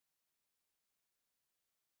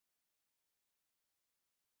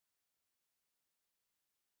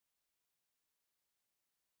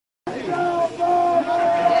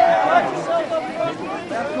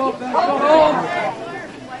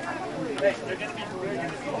I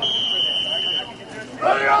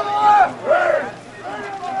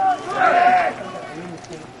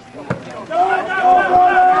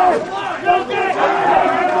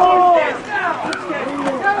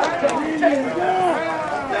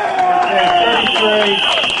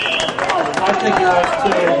think it was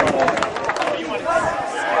too.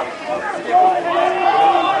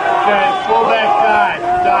 Okay, fullback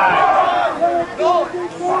dive.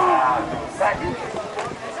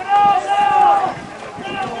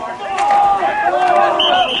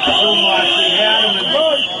 Too much.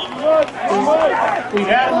 We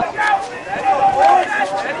had him.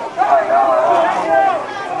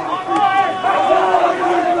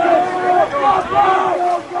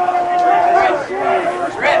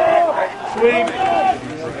 Sweep.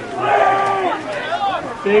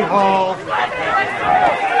 Big hole.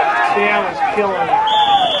 Sam is killing it.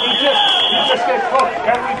 He just gets cooked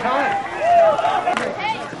every time.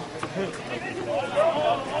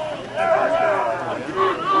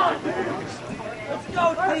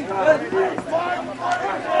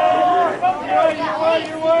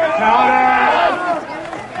 Counter.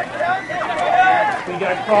 We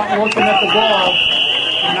got caught looking at the ball.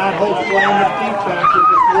 They're not playing the defense, they're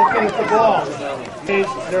just looking at the ball.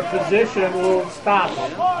 Their position will stop it.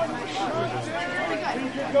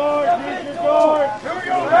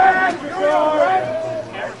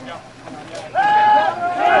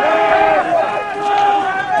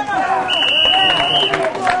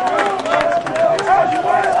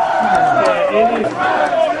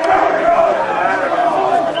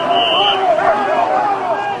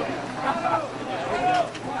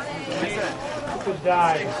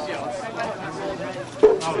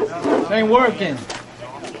 It ain't working.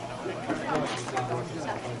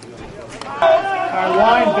 Our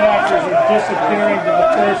linebackers are disappearing to the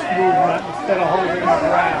first movement instead of holding the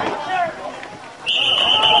ground.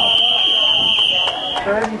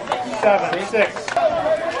 3rd and 7, 6.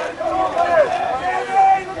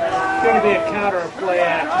 It's going to be a counter or play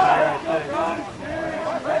action here, I think.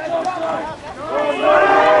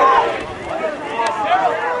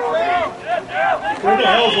 Where the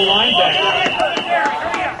hell's the linebacker?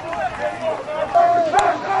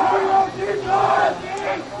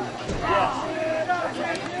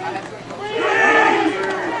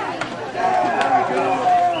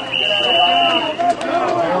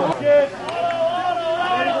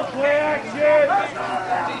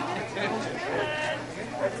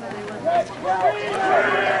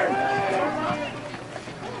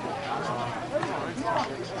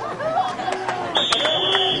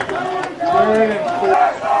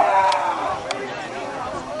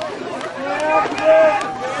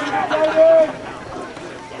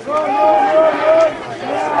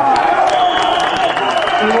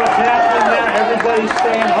 See what's happening there? Everybody's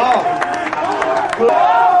staying home.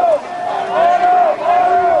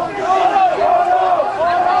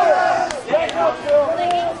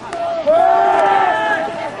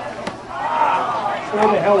 Where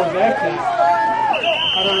the hell was that kid?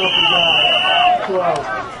 I don't know if he got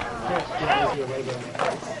 12.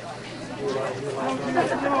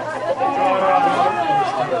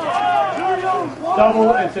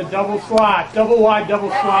 It's a double slot, double wide, double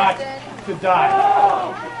slot to dive.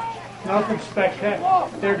 Nothing spectacular.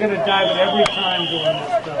 They're going to dive it every time doing this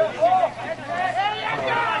stuff.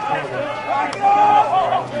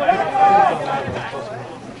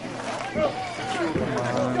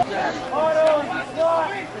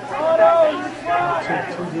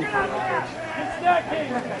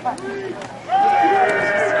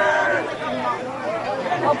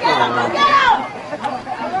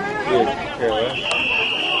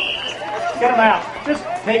 Get them out. Just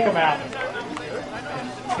take them out.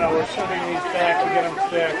 No, we're sending these back to get them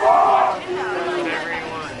fixed.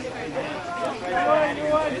 Whatever you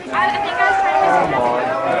want. I think I was trying to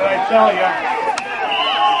What did I tell you?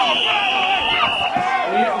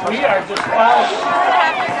 We are just following.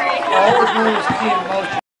 All we're doing is key in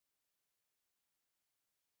motion.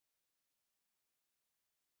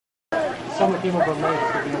 Some of the people were made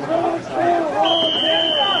to be able to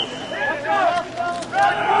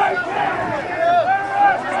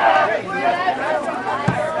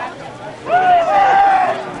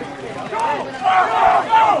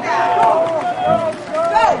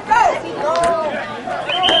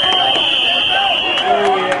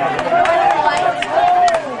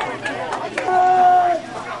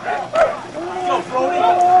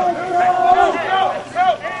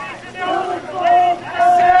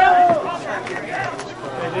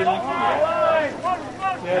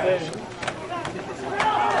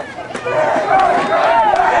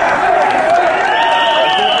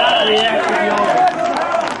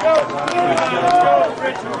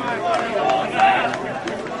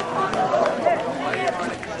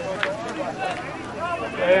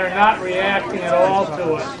They are not reacting at all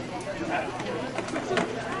to it.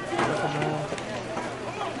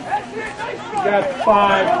 You got 5.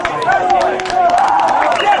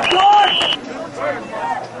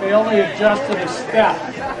 They only adjusted a step.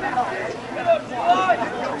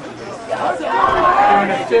 You're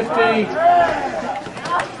in a 50.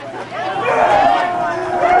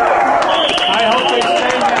 I hope they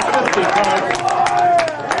stay in that 50, coach.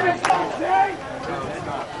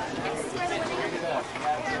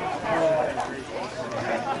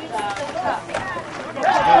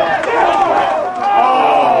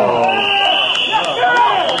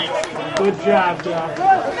 Good job, John.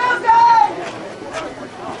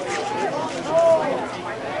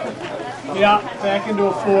 Yeah, back into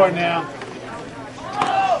a 4 now.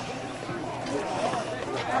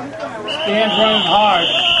 Stan's running hard.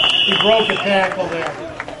 He broke a tackle there.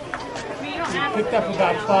 He picked up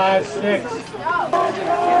about 5, 6.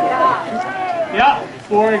 Yeah,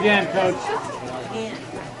 4 again, coach.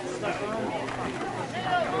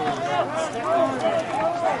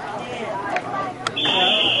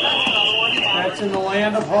 That's in the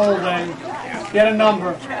land of holding. Get a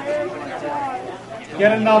number.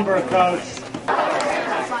 Get a number, coach.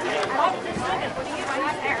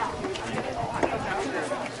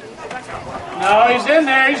 No, he's in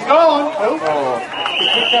there. He's going. Oh. He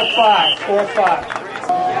picked up 5. 4, 5.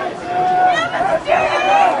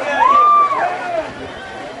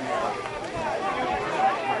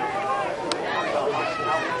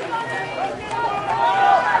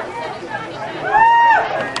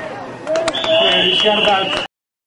 He's got about